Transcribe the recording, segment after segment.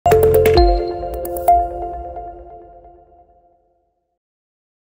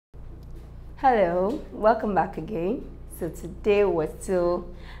Hello, welcome back again. So today we're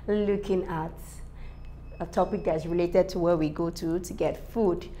still looking at a topic that's related to where we go to get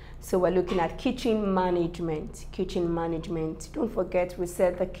food. So we're looking at kitchen management. Kitchen management. Don't forget we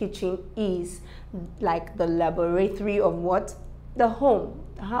said the kitchen is like the laboratory of what? The home,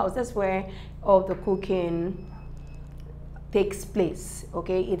 the house. That's where all the cooking takes place.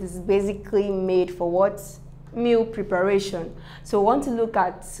 Okay, it is basically made for what? Meal preparation. So we want to look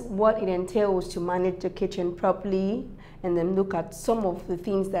at what it entails to manage the kitchen properly, and then look at some of the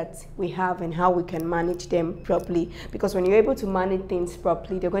things that we have and how we can manage them properly, because when you're able to manage things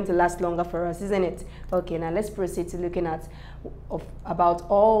properly, they're going to last longer for us, isn't it? Okay, now let's proceed to looking at about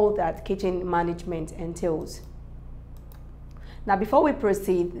all that kitchen management entails. Now, before we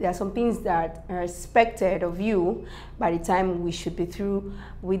proceed, there are some things that are expected of you by the time we should be through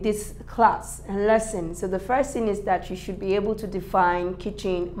with this class and lesson. So the first thing is that you should be able to define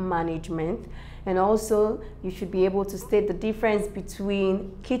kitchen management, and also you should be able to state the difference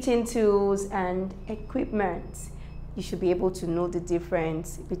between kitchen tools and equipment. You should be able to know the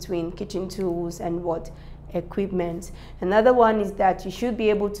difference between kitchen tools and what? Equipment. Another one is that you should be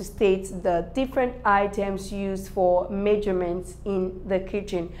able to state the different items used for measurements in the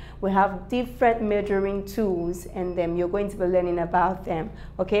kitchen. We have different measuring tools, and then you're going to be learning about them.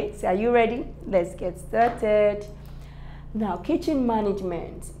 Okay, so are you ready? Let's get started. Now, kitchen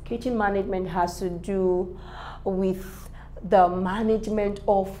management. Kitchen management has to do with the management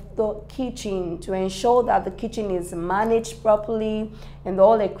of the kitchen, to ensure that the kitchen is managed properly and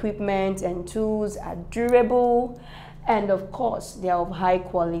all equipment and tools are durable, and of course they are of high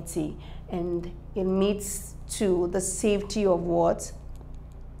quality, and it meets to the safety of what?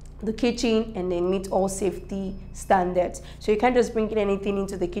 The kitchen, and they meet all safety standards. So you can't just bring anything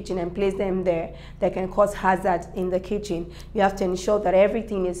into the kitchen and place them there that can cause hazard in the kitchen. You have to ensure that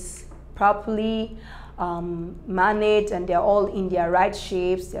everything is properly managed, and they're all in their right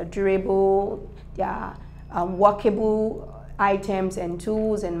shapes, they're durable, they're workable items and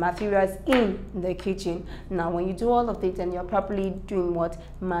tools and materials in the kitchen. Now, when you do all of this, then you're properly doing what?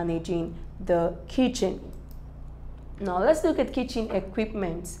 Managing the kitchen. Now, let's look at kitchen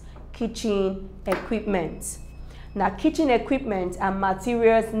equipment. Kitchen equipment. Now, kitchen equipment are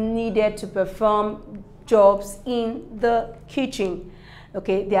materials needed to perform jobs in the kitchen.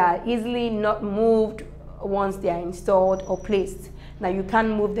 Okay, they are easily not moved once they are installed or placed. Now, you can't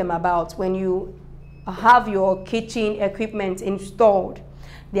move them about. When you have your kitchen equipment installed,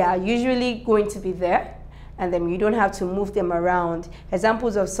 they are usually going to be there, and then you don't have to move them around.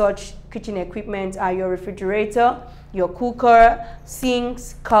 Examples of such kitchen equipment are your refrigerator, your cooker,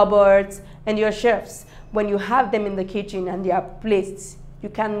 sinks, cupboards, and your shelves. When you have them in the kitchen and they are placed, you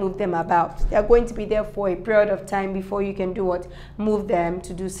can't move them about. They are going to be there for a period of time before you can do what? Move them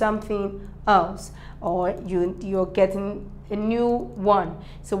to do something else, or you're getting a new one.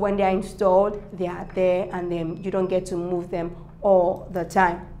 So when they are installed, they are there, and then you don't get to move them all the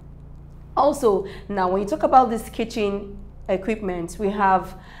time. Also, now when you talk about this kitchen equipment, we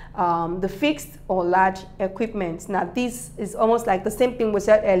have the fixed or large equipment. Now, this is almost like the same thing we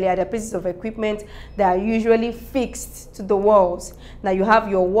said earlier, the pieces of equipment that are usually fixed to the walls. Now, you have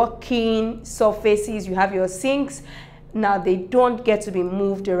your working surfaces, you have your sinks. Now, they don't get to be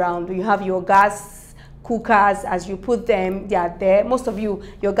moved around. You have your gas cookers. As you put them, they are there. Most of you,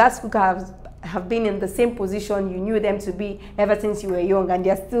 your gas cookers have been in the same position you knew them to be ever since you were young, and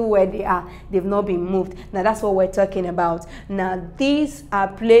they're still where they are. They've not been moved. Now, that's what we're talking about. Now, these are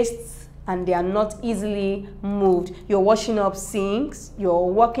placed and they are not easily moved. Your washing up sinks, your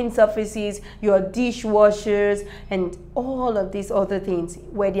working surfaces, your dishwashers, and all of these other things,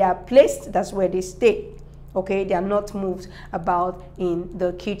 where they are placed, that's where they stay. Okay, they are not moved about in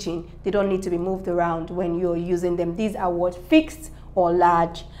the kitchen. They don't need to be moved around when you're using them. These are what? Fixed or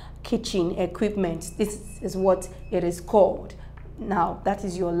large kitchen equipment. This is what it is called. Now, that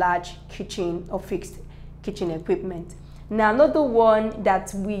is your large kitchen or fixed kitchen equipment. Now, another one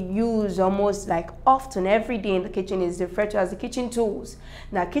that we use almost like often every day in the kitchen is referred to as the kitchen tools.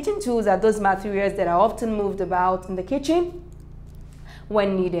 Now, kitchen tools are those materials that are often moved about in the kitchen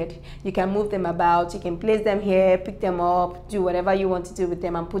when needed. You can move them about, you can place them here, pick them up, do whatever you want to do with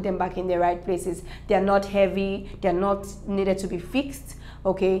them, and put them back in the right places. They are not heavy, they are not needed to be fixed.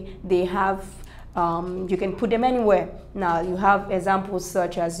 Okay, they have, you can put them anywhere. Now, you have examples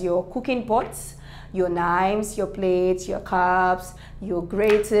such as your cooking pots, your knives, your plates, your cups, your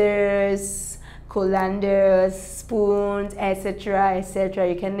graters, colanders, spoons, etc., etc.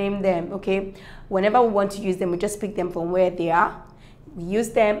 You can name them. Okay, whenever we want to use them, we just pick them from where they are. We use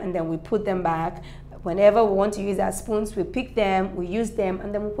them and then we put them back. Whenever we want to use our spoons, we pick them, we use them,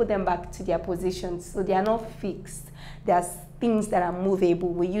 and then we put them back to their positions. So they are not fixed. There's things that are movable.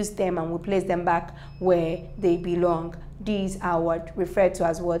 We use them and we place them back where they belong. These are what referred to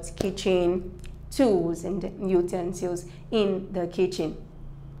as what? Kitchen tools and utensils in the kitchen.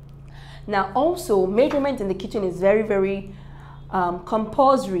 Now also, measurement in the kitchen is very, very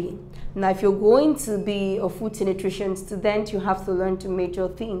compulsory. Now, if you're going to be a food and nutrition student, you have to learn to measure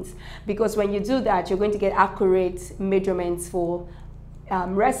things, because when you do that, you're going to get accurate measurements for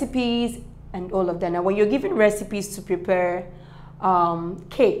recipes and all of that. Now, when you're given recipes to prepare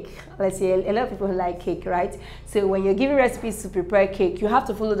cake, let's say a lot of people like cake, right? So when you're giving recipes to prepare cake, you have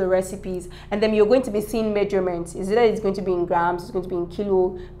to follow the recipes, and then you're going to be seeing measurements. Is either it's going to be in grams, it's going to be in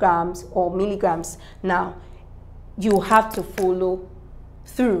kilograms or milligrams. Now, you have to follow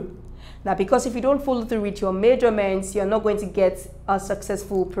through. Now, because if you don't follow through with your measurements, you're not going to get a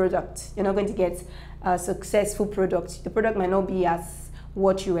successful product. You're not going to get a successful product. The product might not be as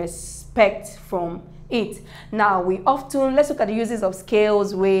what you expect from it. Now, let's look at the uses of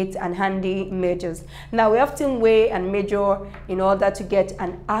scales, weight, and handy measures. Now, we often weigh and measure in order to get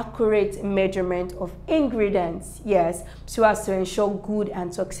an accurate measurement of ingredients, yes, so as to ensure good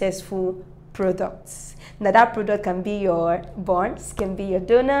and successful products. Now, that product can be your buns, can be your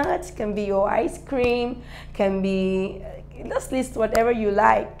donuts, can be your ice cream, can be, just list whatever you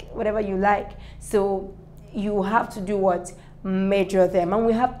like, So you have to do what? Measure them. And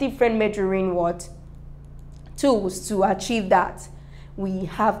we have different measuring what? Tools to achieve that. We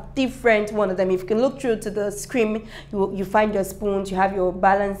have different one of them. If you can look through to the screen, you find your spoons, you have your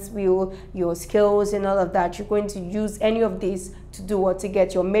balance wheel, your scales and all of that. You're going to use any of these to do what? To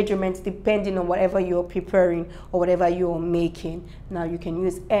get your measurements depending on whatever you're preparing or whatever you're making. Now, you can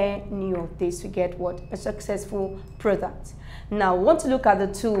use any of these to get what? A successful product. Now, we want to look at the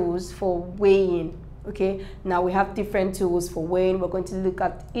tools for weighing. Okay, now we have different tools for weighing. We're going to look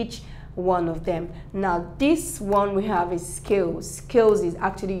at each one of them. Now, this one we have is scales. Scales is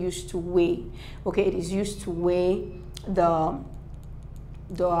actually used to weigh. Okay, it is used to weigh the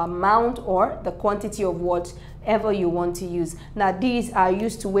amount or the quantity of whatever you want to use. Now, these are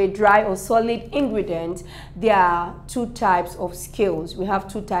used to weigh dry or solid ingredients. There are two types of scales. We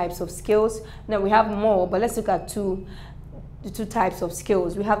have two types of scales. Now, we have more, but let's look at the two types of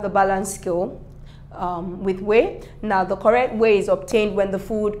scales. We have the balance scale with weigh. Now, the correct weigh is obtained when the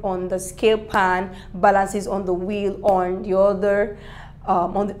food on the scale pan balances on the wheel on the other,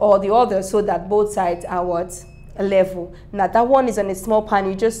 so that both sides are what? Level. Now, that one is on a small pan.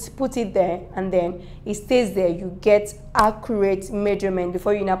 You just put it there and then it stays there. You get accurate measurement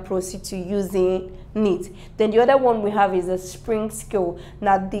before you now proceed to using it. Then the other one we have is a spring scale.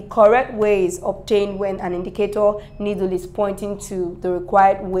 Now, the correct weigh is obtained when an indicator needle is pointing to the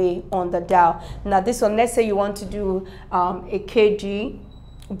required weigh on the dial. Now, this one, let's say you want to do a kg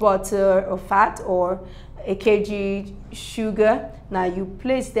butter or fat or a kg sugar. Now, you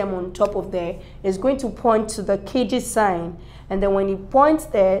place them on top of there. It's going to point to the kg sign, and then when it points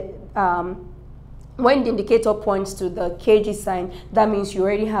there, when the indicator points to the kg sign, that means you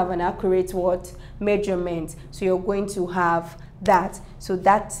already have an accurate measurement. So you're going to have that. So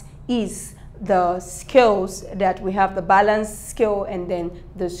that is the scales that we have: the balance scale and then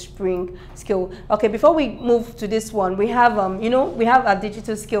the spring scale. Okay, before we move to this one, we have we have a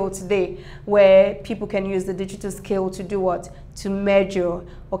digital scale today where people can use the digital scale to do what? To measure.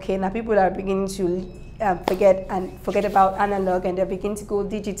 Okay, now people are beginning to forget about analog, and they're beginning to go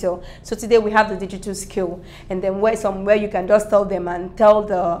digital. So today we have the digital scale, and then somewhere you can just tell them and tell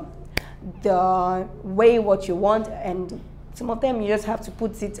the weigh what you want, and some of them you just have to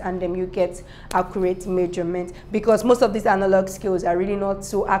put it and then you get accurate measurement, because most of these analog scales are really not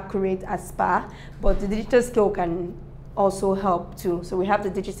so accurate as per, but the digital scale can also help too. So we have the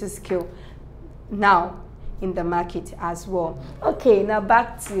digital scale now in the market as well. Okay, now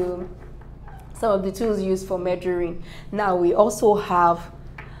back to some of the tools used for measuring. Now we also have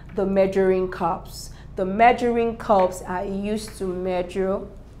the measuring cups. The measuring cups are used to measure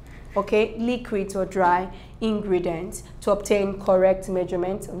liquid or dry ingredients. To obtain correct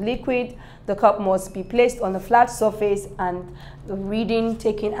measurement of liquid, the cup must be placed on a flat surface and the reading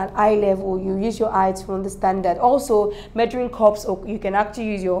taken at eye level. You use your eye to understand that. Also, measuring cups, or you can actually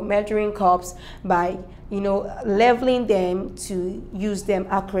use your measuring cups by leveling them to use them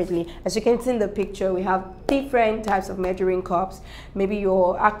accurately. As you can see in the picture, we have different types of measuring cups. Maybe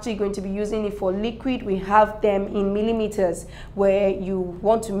you're actually going to be using it for liquid. We have them in millimeters, where you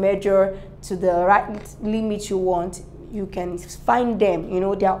want to measure to the right limit you want. You can find them,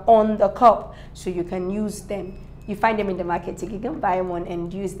 they're on the cup, so you can use them you find them in the market. You can buy one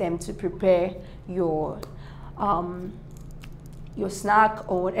and use them to prepare your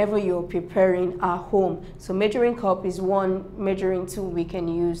snack or whatever you're preparing at home. So measuring cup is one measuring tool we can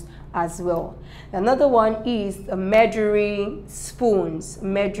use as well. Another one is the measuring spoons.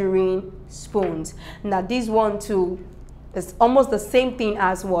 Now this one too is almost the same thing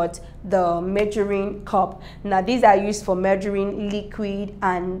as what the measuring cup. Now these are used for measuring liquid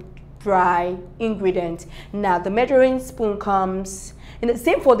and dry ingredients. Now the measuring spoon comes, and the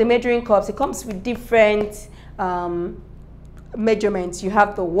same for the measuring cups, it comes with different measurements. You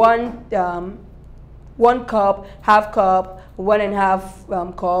have the one cup, half cup,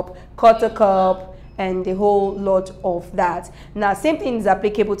 1.5 cup, quarter cup, and the whole lot of that. Now same thing is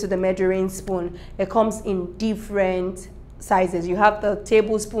applicable to the measuring spoon. It comes in different sizes. You have the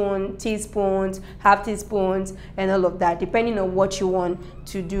tablespoon, teaspoons, half teaspoons, and all of that, depending on what you want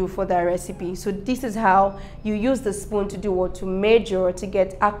to do for that recipe. So this is how you use the spoon to do what, to measure, to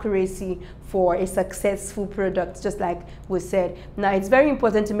get accuracy for a successful product, just like we said. Now it's very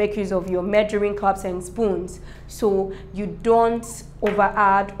important to make use of your measuring cups and spoons so you don't over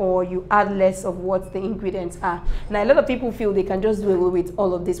add or you add less of what the ingredients are. Now a lot of people feel they can just do away with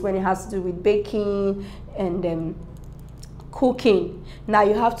all of this when it has to do with baking and cooking. Now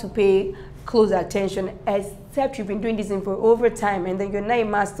you have to pay close attention, except you've been doing this thing for over time and then you're not a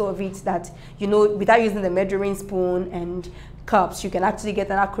master of it, that you know without using the measuring spoon and cups you can actually get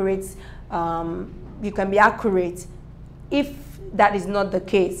an accurate, you can be accurate. If that is not the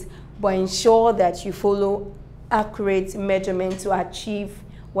case, but ensure that you follow accurate measurement to achieve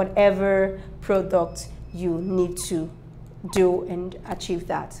whatever product you need to do and achieve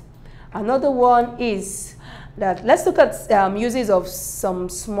that. Another one is that let's look at uses of some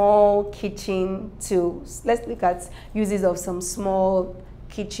small kitchen tools. Let's look at uses of some small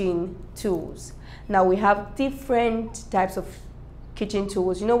kitchen tools. Now we have different types of kitchen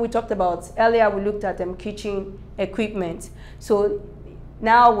tools. You know, we talked about earlier, we looked at kitchen equipment. So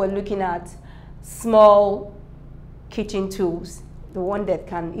now we're looking at small kitchen tools, the one that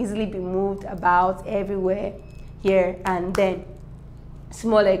can easily be moved about everywhere, here and then.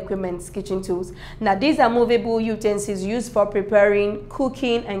 Small equipment, kitchen tools. Now these are movable utensils used for preparing,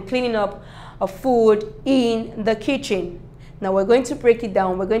 cooking and cleaning up food in the kitchen. Now we're going to break it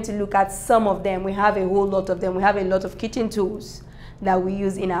down. We're going to look at some of them. We have a whole lot of them. We have a lot of kitchen tools that we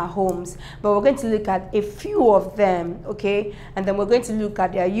use in our homes, but we're going to look at a few of them, okay? And then we're going to look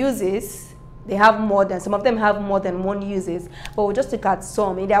at their uses. They have more than, some of them have more than one uses, but we'll just look at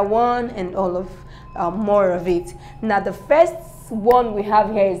some, either one and all of more of it. Now the first one we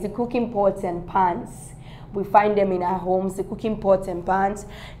have here is the cooking pots and pans. We find them in our homes, the cooking pots and pans.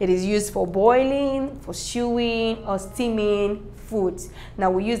 It is used for boiling, for stewing or steaming foods.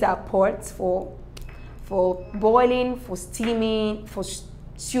 Now we use our pots for boiling, for steaming, for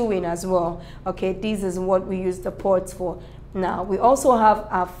stewing as well. Okay, this is what we use the pots for. Now we also have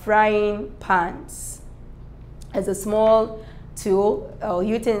our frying pans as a small tool or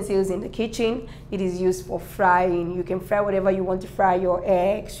utensils in the kitchen. It is used for frying. You can fry whatever you want to fry, your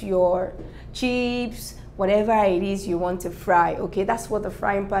eggs, your chips, whatever it is you want to fry. Okay, that's what the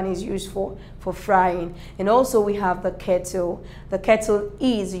frying pan is used for frying. And also we have the kettle. The kettle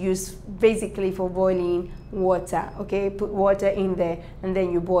is used basically for boiling water. Okay, put water in there and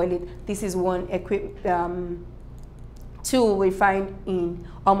then you boil it. This is one tool we find in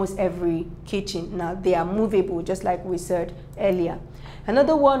almost every kitchen. Now they are movable, just like we said earlier.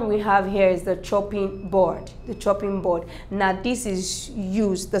 Another one we have here is the chopping board. The chopping board. Now this is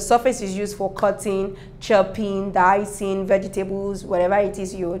used, the surface is used for cutting, chopping, dicing vegetables, whatever it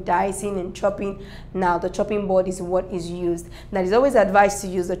is you're dicing and chopping. Now the chopping board is what is used. Now it's always advised to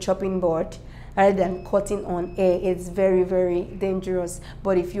use the chopping board rather than cutting on air. It's very, very dangerous.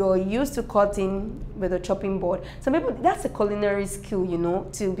 But if you're used to cutting with a chopping board, some people, that's a culinary skill, you know,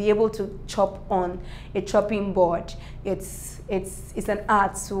 to be able to chop on a chopping board. It's an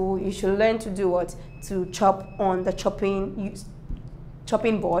art, so you should learn to do what? To chop on the chopping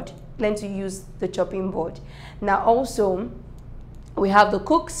board. Learn to use the chopping board. Now also, we have the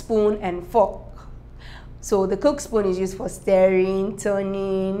cook spoon and fork. So the cook spoon is used for stirring,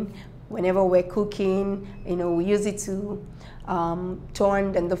 turning. Whenever we're cooking, you know, we use it to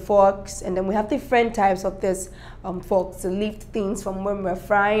turn, and the forks, and then we have different types of this forks to lift things from when we're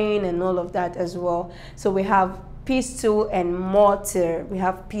frying and all of that as well. So we have pestle and mortar. We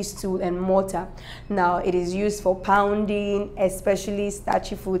have pestle and mortar. Now it is used for pounding, especially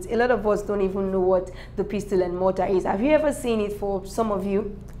starchy foods. A lot of us don't even know what the pestle and mortar is. Have you ever seen it? For some of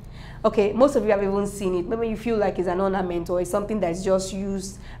you, okay, most of you have even seen it. Maybe you feel like it's an ornament or it's something that's just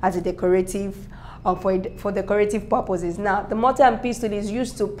used as a decorative for decorative purposes. Now, the mortar and pestle is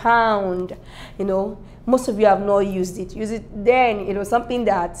used to pound, you know. Most of you have not used it. Use it then, you know, something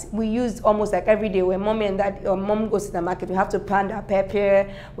that we use almost like every day. When mom and dad or mom goes to the market, we have to pound our pepper,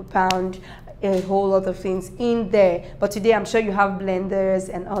 we pound a whole lot of things in there. But today I'm sure you have blenders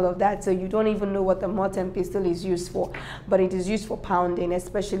and all of that, so you don't even know what the mortar and pestle is used for. But it is used for pounding,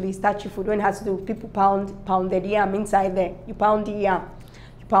 especially starchy food. When it has to do with people pounded yam inside there, you pound the yam,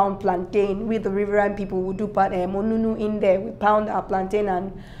 you pound plantain. With the riverine people, we do monunu in there. We pound our plantain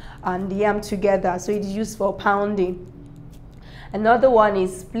and the yam together, so it's used for pounding. Another one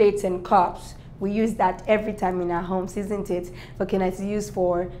is plates and cups. We use that every time in our homes, isn't it? Okay, and it's used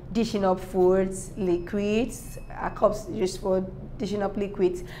for dishing up foods, liquids. Our cups used for dishing up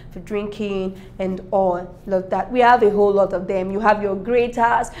liquids, for drinking, and all of that. We have a whole lot of them. You have your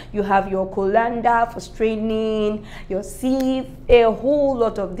graters, you have your colander for straining, your sieve, a whole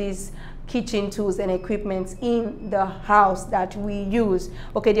lot of these kitchen tools and equipment in the house that we use.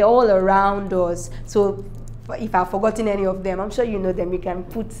 Okay, they're all around us. So if I've forgotten any of them, I'm sure you know them. You can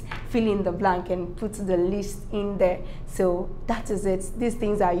fill in the blank and put the list in there. So that is it. These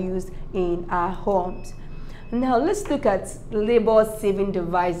things are used in our homes. Now let's look at labor-saving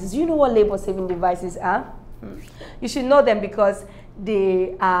devices. You know what labor-saving devices are? You should know them because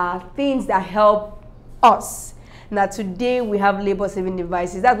they are things that help us. Now today we have labor-saving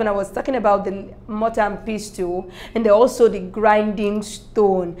devices. That's when I was talking about the mortar and pestle, and also the grinding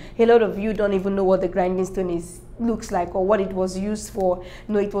stone. A lot of you don't even know what the grinding stone looks like or what it was used for.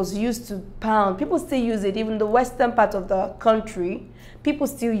 No, it was used to pound. People still use it. Even the western part of the country, people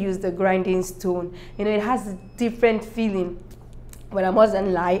still use the grinding stone. You know, it has a different feeling. But I mustn't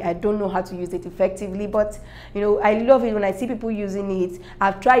lie, I don't know how to use it effectively, but you know, I love it when I see people using it.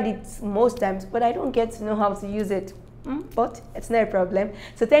 I've tried it most times, but I don't get to know how to use it. But it's not a problem.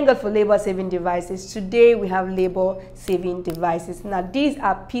 So thank God for labor-saving devices. Today we have labor-saving devices. Now these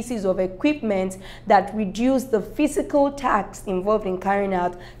are pieces of equipment that reduce the physical tasks involved in carrying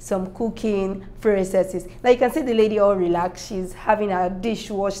out some cooking processes. Now you can see the lady all relaxed. She's having her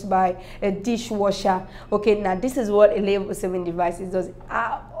dish washed by a dishwasher. Okay, now this is what a labor-saving device does.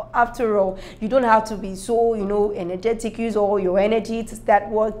 After all, you don't have to be so, you know, energetic, use all your energy to start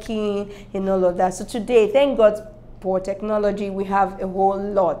working and all of that. So today, thank God for technology, we have a whole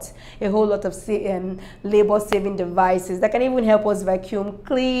lot of labor-saving devices that can even help us vacuum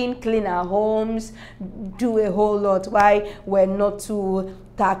clean our homes, do a whole lot. Why we're not too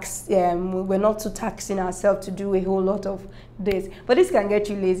taxing ourselves to do a whole lot of this. But this can get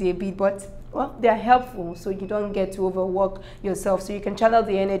you lazy a bit, but well, they're helpful so you don't get to overwork yourself, so you can channel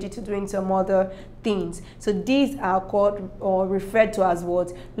the energy to doing some other things. So these are called or referred to as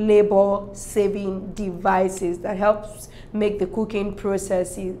what? Labor-saving devices that helps make the cooking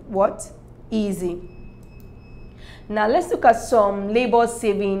process easy. Now let's look at some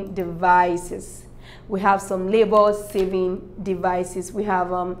labor-saving devices. We have some labor-saving devices. We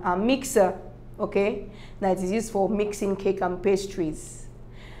have a mixer, okay? Now it is used for mixing cake and pastries.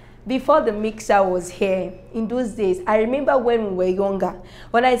 Before the mixer was here, in those days, I remember when we were younger,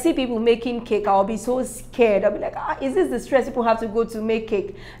 when I see people making cake, I'll be so scared. I'll be like, is this the stress people have to go to make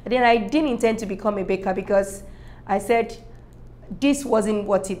cake? And then I didn't intend to become a baker because I said, this wasn't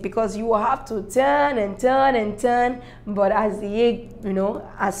worth it, because you will have to turn and turn and turn. But as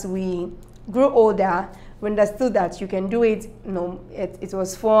as we grew older, we understood that you can do it. You know, it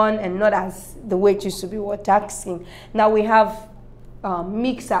was fun and not as the way it used to be taxing. Now we have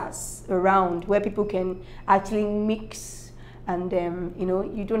mixers around where people can actually mix, and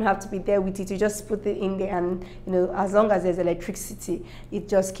you don't have to be there with it. You just put it in there, and as long as there's electricity, it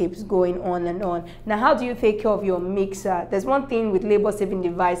just keeps going on and on. Now, how do you take care of your mixer? There's one thing with labor-saving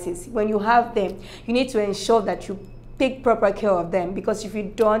devices. When you have them, you need to ensure that you take proper care of them, because if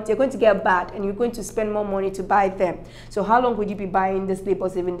you don't, they're going to get bad and you're going to spend more money to buy them. So how long would you be buying these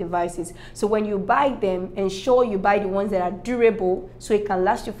labor-saving devices? So when you buy them, ensure you buy the ones that are durable, so it can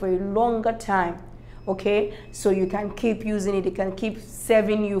last you for a longer time. Okay, so you can keep using it, it can keep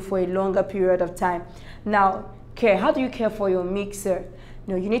serving you for a longer period of time. Now, how do you care for your mixer?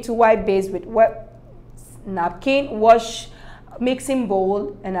 You need to wipe base with wet napkin, wash mixing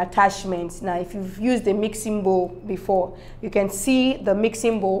bowl and attachments. Now, if you've used the mixing bowl before, you can see the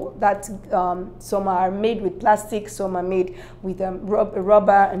mixing bowl that some are made with plastic, some are made with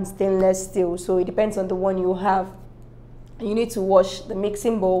rubber and stainless steel. So it depends on the one you have. You need to wash the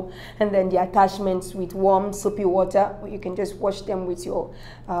mixing bowl and then the attachments with warm soapy water, or you can just wash them with your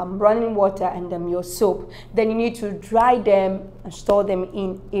running water and then your soap. Then you need to dry them and store them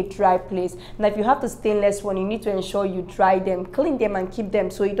in a dry place. Now if you have the stainless one, you need to ensure you dry them, clean them and keep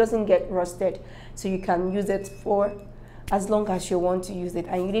them so it doesn't get rusted, so you can use it for as long as you want to use it.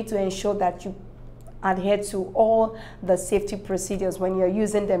 And you need to ensure that you adhere to all the safety procedures when you're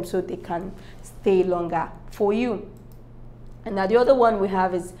using them so they can stay longer for you. And now the other one we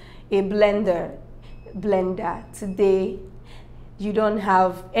have is a blender. Today, you don't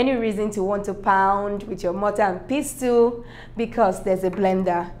have any reason to want to pound with your mortar and pestle because there's a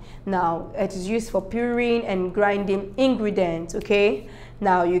blender. Now, it is used for pureeing and grinding ingredients, okay?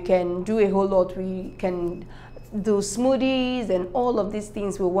 Now, you can do a whole lot. We can do smoothies and all of these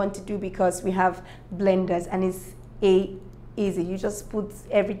things we want to do because we have blenders, and it's easy. You just put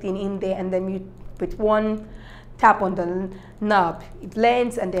everything in there and then you put one tap on the knob, it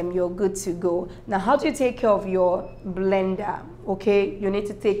blends, and then you're good to go. Now, how do you take care of your blender? Okay, you need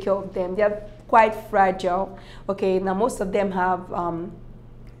to take care of them. They're quite fragile. Okay, now most of them have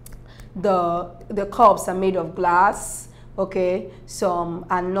the cups are made of glass. Okay, some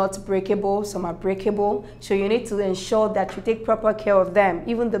are not breakable, some are breakable, so you need to ensure that you take proper care of them,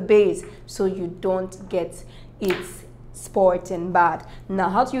 even the base, so you don't get it spoiled and bad. Now,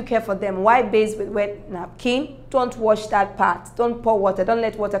 how do you care for them? Wipe base with wet napkin. Don't wash that part. Don't pour water. Don't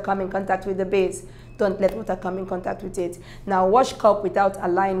let water come in contact with the base. Don't let water come in contact with it. Now, wash cup without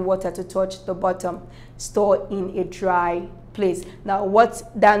allowing water to touch the bottom. Store in a dry place. Now, what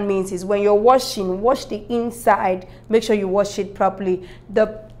that means is when you're washing, wash the inside. Make sure you wash it properly.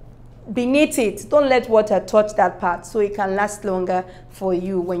 Beneath it, don't let water touch that part so it can last longer for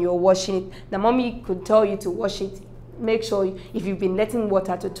you when you're washing it. Now, mommy could tell you to wash it. Make sure if you've been letting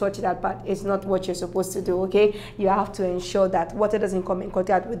water to touch that part, it's not what you're supposed to do, okay? You have to ensure that water doesn't come in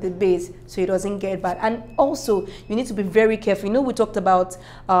contact with the base so it doesn't get bad. And also, you need to be very careful. You know, we talked about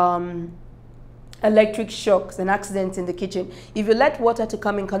electric shocks and accidents in the kitchen. If you let water to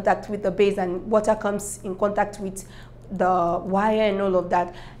come in contact with the base and water comes in contact with the wire and all of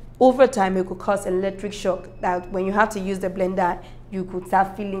that, over time it could cause electric shock that when you have to use the blender, you could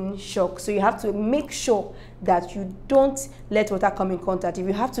start feeling shock. So you have to make sure that you don't let water come in contact. If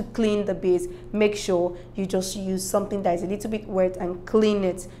you have to clean the base, make sure you just use something that is a little bit wet and clean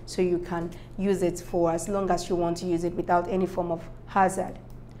it so you can use it for as long as you want to use it without any form of hazard.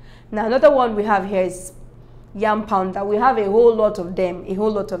 Now, another one we have here is yam pounder. We have a whole lot of them,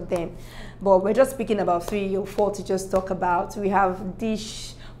 but we're just picking about 3 or 4 to just talk about. We have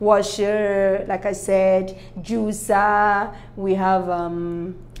dishwasher, like I said, juicer, we have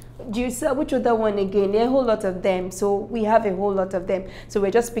juicer, which other one again? There are a whole lot of them, so we have a whole lot of them. So we're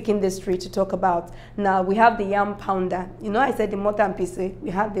just picking these 3 to talk about. Now, we have the yam pounder. You know, I said the mortar and pestle.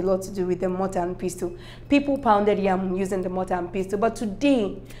 We have a lot to do with the mortar and pestle. People pounded yam using the mortar and pestle, but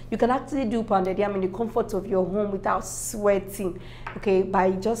today you can actually do pounded yam in the comfort of your home without sweating, okay,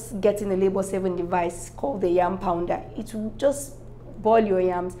 by just getting a label-saving device called the yam pounder. It will just boil your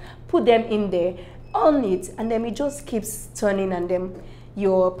yams, put them in there, on it, and then it just keeps turning, and then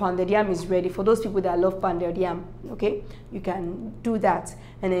your pounded yam is ready. For those people that love pounded yam, okay, you can do that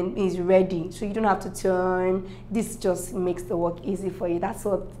and then it's ready, so you don't have to turn. This just makes the work easy for you. That's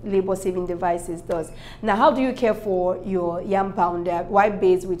what labor saving devices does. Now, how do you care for your yam pounder? Wipe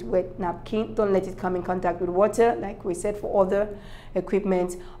base with wet napkin. Don't let it come in contact with water, like we said for other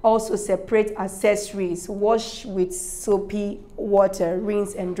equipment. Also, separate accessories. Wash with soapy water,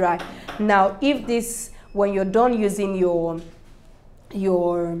 rinse and dry. Now, if this, when you're done using your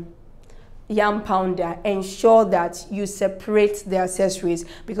yam pounder, ensure that you separate the accessories,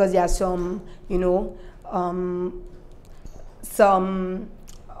 because there are some, you know,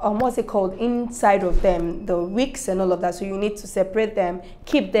 what's it called, inside of them, the wicks and all of that. So you need to separate them,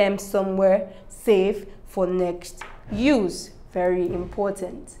 keep them somewhere safe for next use. Very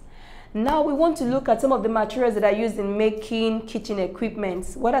important. Now we want to look at some of the materials that are used in making kitchen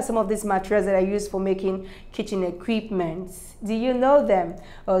equipment. What are some of these materials that are used for making kitchen equipment? Do you know them?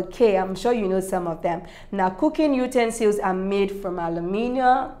 Okay, I'm sure you know some of them. Now, cooking utensils are made from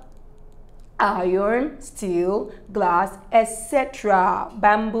aluminum, iron, steel, glass, etc.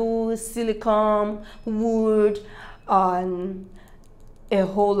 Bamboo, silicone, wood, and a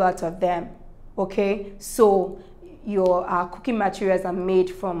whole lot of them. Okay, so your cooking materials are made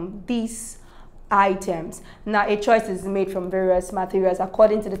from these items. Now, a choice is made from various materials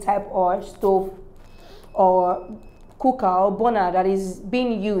according to the type or stove or cooker or burner that is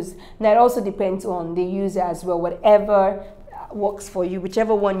being used. Now, it also depends on the user as well. Whatever works for you,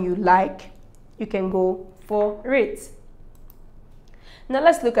 whichever one you like, you can go for it. Now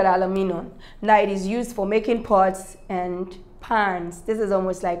let's look at aluminum. Now it is used for making pots and pans. This is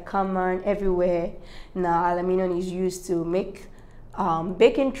almost like common everywhere. Now aluminum is used to make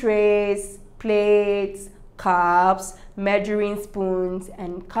baking trays, plates, cups, measuring spoons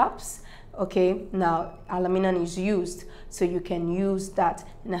and cups. Okay, now aluminum is used, so you can use that.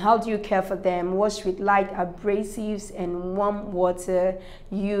 Now how do you care for them? Wash with light abrasives and warm water.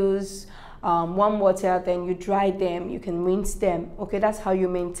 Use warm water, then you dry them, you can rinse them. Okay, that's how you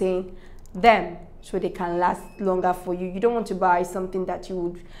maintain them, so they can last longer for you. You don't want to buy something that you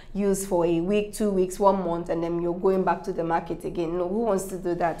would use for a week, 2 weeks, 1 month, and then you're going back to the market again. No, who wants to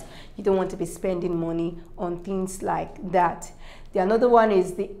do that? You don't want to be spending money on things like that. The another one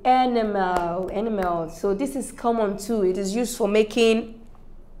is the enamel. So this is common too. It is used for making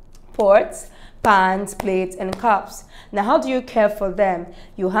pots, pans, plates, and cups. Now, how do you care for them?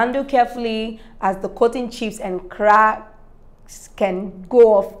 You handle carefully, as the coating chips and cracks can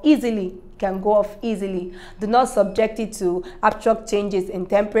go off easily. Do not subject it to abrupt changes in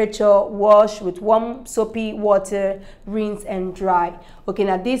temperature. Wash with warm soapy water, rinse and dry. Okay,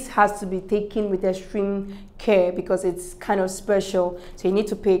 now this has to be taken with extreme care because it's kind of special, so you need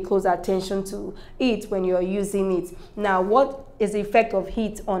to pay close attention to it when you're using it. Now, what is the effect of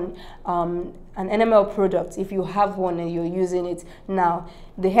heat on an enamel product if you have one and you're using it? Now,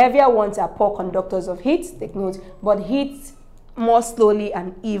 the heavier ones are poor conductors of heat, take note, but heat more slowly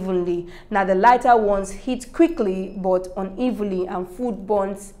and evenly. Now the lighter ones heat quickly but unevenly, and food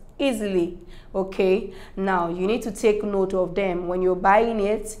burns easily. Okay, now you need to take note of them when you're buying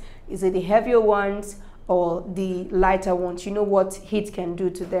it. Is it the heavier ones or the lighter ones? You know what heat can do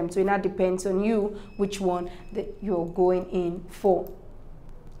to them, so it now depends on you which one that you're going in for.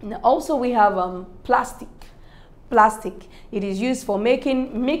 Now also we have plastic. It is used for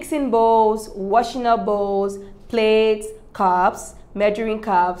making mixing bowls, washing up bowls, plates, cups, measuring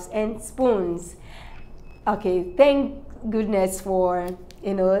cups, and spoons. Okay, thank goodness for,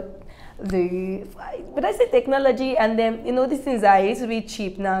 you know, but I say technology, and then, you know, these things are a little bit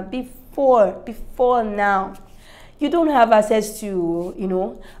cheap now. Before now, you don't have access to, you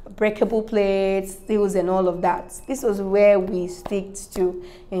know, breakable plates, steels, and all of that. This was where we stick to,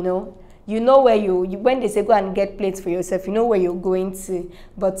 you know. You know where when they say go and get plates for yourself, you know where you're going to.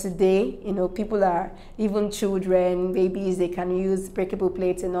 But today, you know, people are, even children, babies, they can use breakable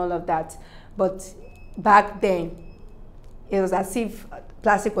plates and all of that. But back then, it was as if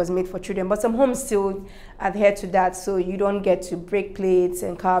plastic was made for children. But some homes still adhere to that, so you don't get to break plates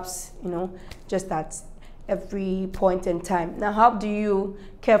and cups, you know, just at every point in time. Now, how do you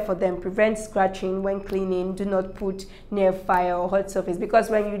care for them? Prevent scratching when cleaning. Do not put near fire or hot surface, because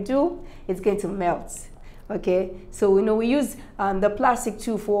when you do, it's going to melt. Okay, so you know, we use the plastic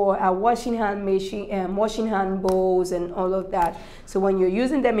too for our washing hand machine, washing hand bowls and all of that. So when you're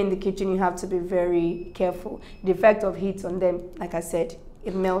using them in the kitchen, you have to be very careful. The effect of heat on them, like I said,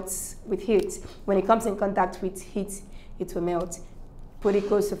 it melts with heat. When it comes in contact with heat, it will melt. Put it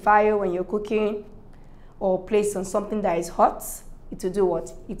close to fire when you're cooking, or place on something that is hot, it will do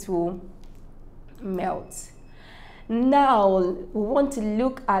what? It will melt. Now, we want to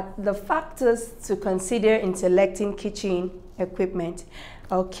look at the factors to consider in selecting kitchen equipment.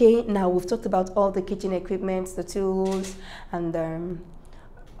 Okay, now we've talked about all the kitchen equipment, the tools and the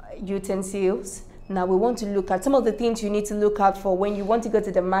utensils. Now we want to look at some of the things you need to look out for when you want to go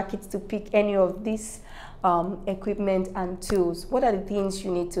to the market to pick any of these equipment and tools. What are the things you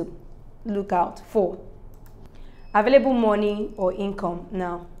need to look out for? Available money or income.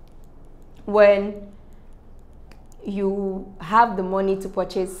 Now, when you have the money to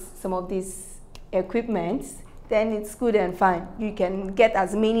purchase some of these equipment, then it's good and fine. You can get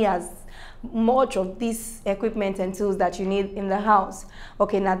as much of this equipment and tools that you need in the house.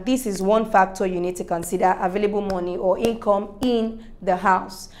 Okay, now this is one factor you need to consider: available money or income in the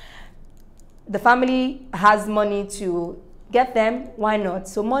house. The family has money to get them, why not?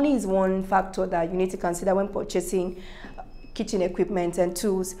 So money is one factor that you need to consider when purchasing kitchen equipment and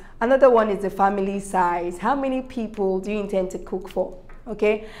tools. Another one is the family size. How many people do you intend to cook for?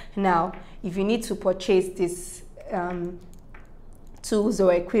 Okay, now if you need to purchase these tools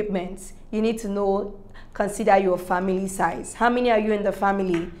or equipment, you need to consider your family size. How many are you in the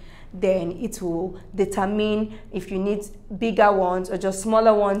family? Then it will determine if you need bigger ones or just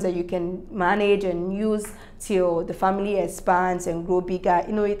smaller ones that you can manage and use till the family expands and grow bigger.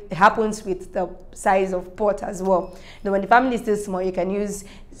 You know, it happens with the size of pot as well. Now, when the family is still small, you can use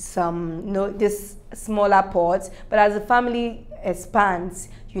some, you know, this smaller pots, but as the family expands,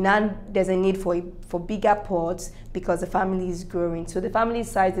 there's a need for bigger pots because the family is growing. So the family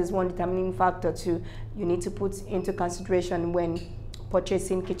size is one determining factor you need to put into consideration when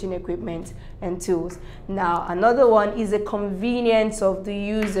purchasing kitchen equipment and tools. Now, another one is the convenience of the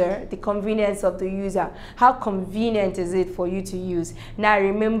user. The convenience of the user. How convenient is it for you to use? Now, I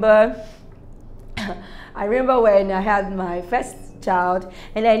remember when I had my first child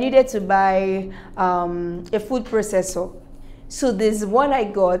and I needed to buy a food processor. So this one I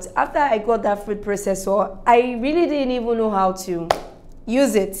got, after I got that food processor, I really didn't even know how to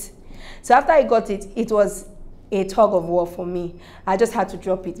use it. So after I got it, it was a tug of war for me. I just had to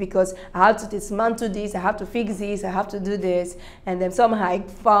drop it because I had to dismantle this, I have to fix this, I have to do this, and then somehow I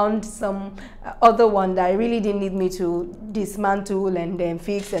found some other one that really didn't need me to dismantle and then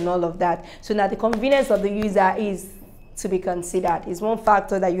fix and all of that. So now the convenience of the user is to be considered. Is one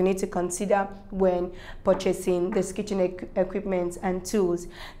factor that you need to consider when purchasing this kitchen equipment and tools.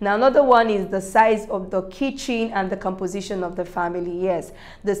 Now, another one is the size of the kitchen and the composition of the family. Yes,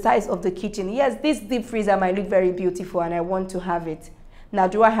 the size of the kitchen. Yes, this deep freezer might look very beautiful and I want to have it. Now,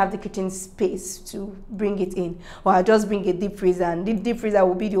 do I have the kitchen space to bring it in? Or I just bring a deep freezer and the deep freezer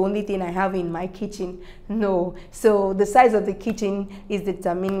will be the only thing I have in my kitchen? No. So the size of the kitchen is the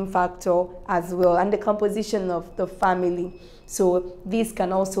determining factor as well, and the composition of the family. So this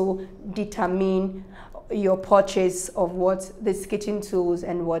can also determine your purchase of what these kitchen tools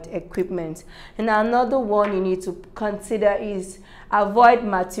and what equipment. And another one you need to consider is avoid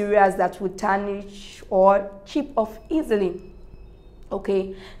materials that would tarnish or chip off easily.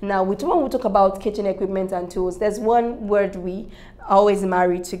 Okay, now when we talk about kitchen equipment and tools, there's one word we always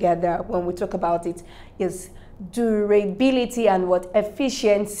marry together when we talk about it, is durability and what?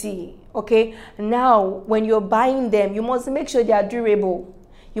 Efficiency. Okay, now when you're buying them, you must make sure they are durable.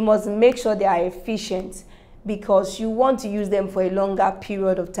 You must make sure they are efficient, because you want to use them for a longer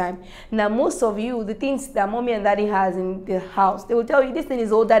period of time. Now, most of you, the things that mommy and daddy has in the house, they will tell you this thing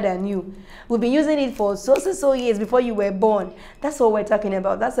is older than you. We've been using it for so years before you were born. That's what we're talking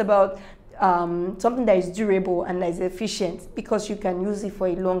about. That's about something that is durable and that is efficient, because you can use it for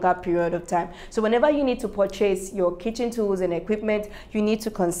a longer period of time. So whenever you need to purchase your kitchen tools and equipment, you need to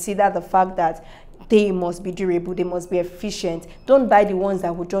consider the fact that they must be durable, they must be efficient. Don't buy the ones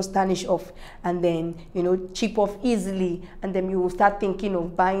that will just tarnish off and then, you know, chip off easily, and then you will start thinking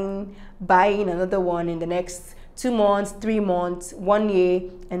of buying another one in the next 2 months, 3 months, 1 year,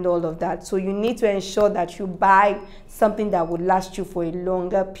 and all of that. So you need to ensure that you buy something that would last you for a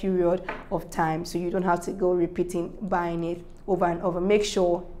longer period of time, so you don't have to go repeating buying it over and over. Make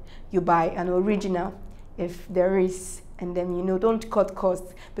sure you buy an original if there is, and then, you know, don't cut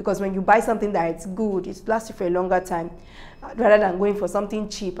costs, because when you buy something that it's good, it lasts you for a longer time, rather than going for something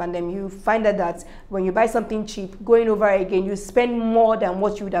cheap and then you find out that when you buy something cheap, going over again, you spend more than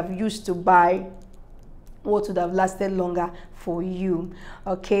what you would have used to buy what would have lasted longer for you.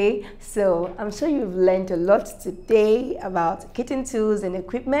 Okay, so I'm sure you've learned a lot today about kitchen tools and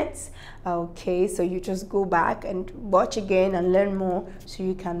equipment. Okay, so you just go back and watch again and learn more, so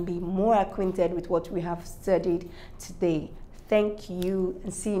you can be more acquainted with what we have studied today. Thank you,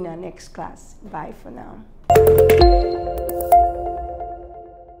 and see you in our next class. Bye for now.